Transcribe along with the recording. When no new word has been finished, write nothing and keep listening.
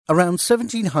Around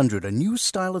 1700, a new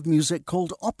style of music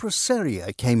called opera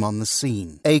seria came on the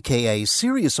scene. AKA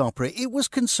serious opera, it was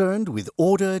concerned with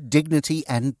order, dignity,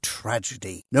 and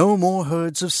tragedy. No more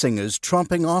herds of singers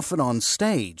tromping off and on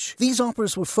stage. These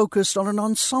operas were focused on an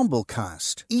ensemble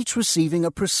cast, each receiving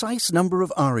a precise number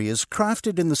of arias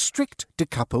crafted in the strict da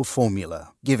capo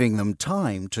formula, giving them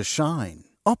time to shine.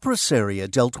 Opera seria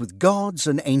dealt with gods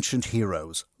and ancient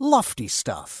heroes. Lofty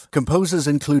stuff. Composers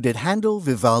included Handel,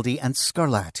 Vivaldi, and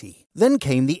Scarlatti. Then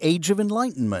came the Age of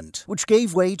Enlightenment, which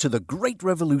gave way to the great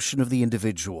revolution of the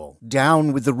individual.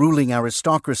 Down with the ruling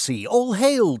aristocracy, all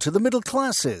hail to the middle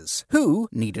classes, who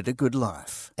needed a good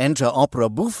laugh. Enter opera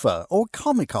buffa, or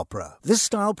comic opera. This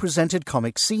style presented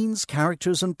comic scenes,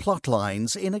 characters, and plot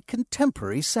lines in a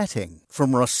contemporary setting.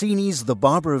 From Rossini's The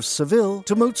Barber of Seville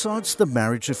to Mozart's The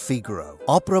Marriage of Figaro,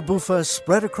 opera buffa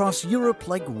spread across Europe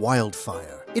like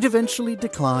wildfire. It eventually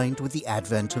declined with the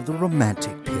advent of the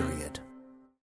Romantic period.